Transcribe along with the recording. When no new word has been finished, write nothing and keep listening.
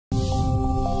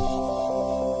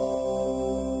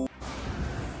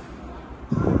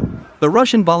The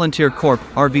Russian Volunteer Corps,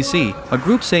 RVC, a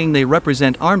group saying they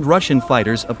represent armed Russian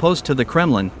fighters opposed to the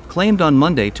Kremlin, claimed on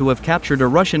Monday to have captured a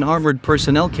Russian armored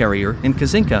personnel carrier in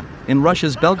Kazinka, in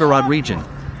Russia's Belgorod region.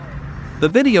 The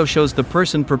video shows the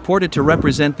person purported to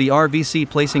represent the RVC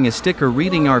placing a sticker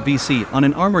reading RVC on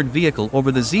an armored vehicle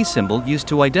over the Z symbol used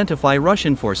to identify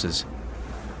Russian forces.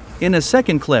 In a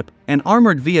second clip, an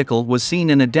armored vehicle was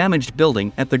seen in a damaged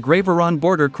building at the Graveron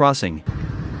border crossing.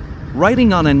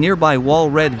 Writing on a nearby wall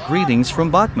read, "Greetings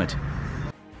from Bakhmut."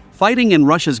 Fighting in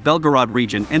Russia's Belgorod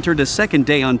region entered a second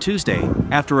day on Tuesday,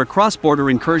 after a cross-border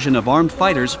incursion of armed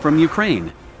fighters from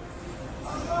Ukraine.